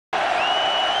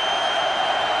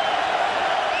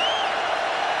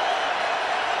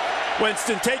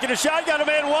Winston taking a shot, got a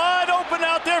man wide open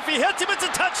out there. If he hits him, it's a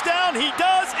touchdown. He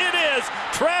does, it is.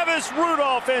 Travis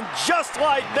Rudolph, and just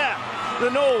like that, the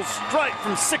Noles strike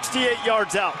from 68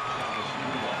 yards out.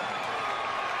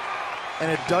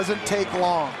 And it doesn't take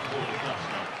long.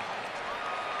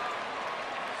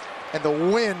 And the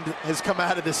wind has come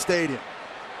out of the stadium.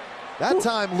 That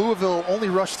time, Louisville only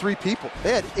rushed 3 people.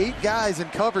 They had 8 guys in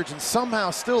coverage, and somehow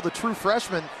still the true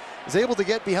freshman is able to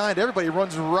get behind everybody. He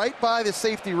runs right by the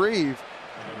safety Reeve.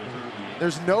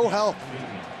 There's no help.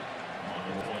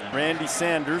 Randy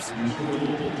Sanders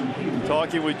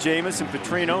talking with Jameis and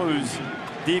Petrino, whose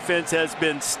defense has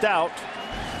been stout,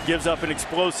 gives up an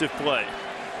explosive play.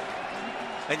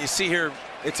 And you see here,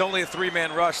 it's only a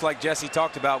 3-man rush like Jesse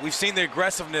talked about. We've seen the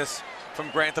aggressiveness from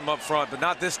Grantham up front, but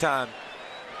not this time.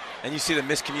 And you see the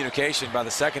miscommunication by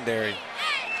the secondary.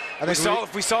 We saw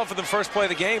it for the first play of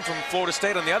the game from Florida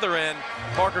State on the other end.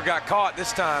 Parker got caught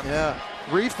this time. Yeah,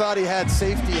 Reeve thought he had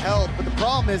safety help, but the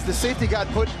problem is the safety got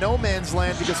put in no man's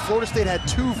land because Florida State had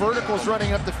 2 verticals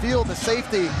running up the field. The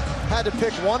safety had to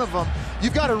pick one of them.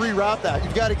 You've got to reroute that.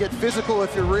 You've got to get physical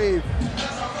if you're Reeve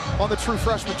on the true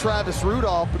freshman Travis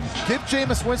Rudolph. But give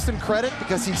Jameis Winston credit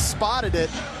because he spotted it.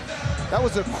 That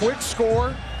was a quick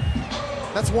score.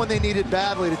 That's one they needed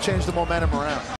badly to change the momentum around.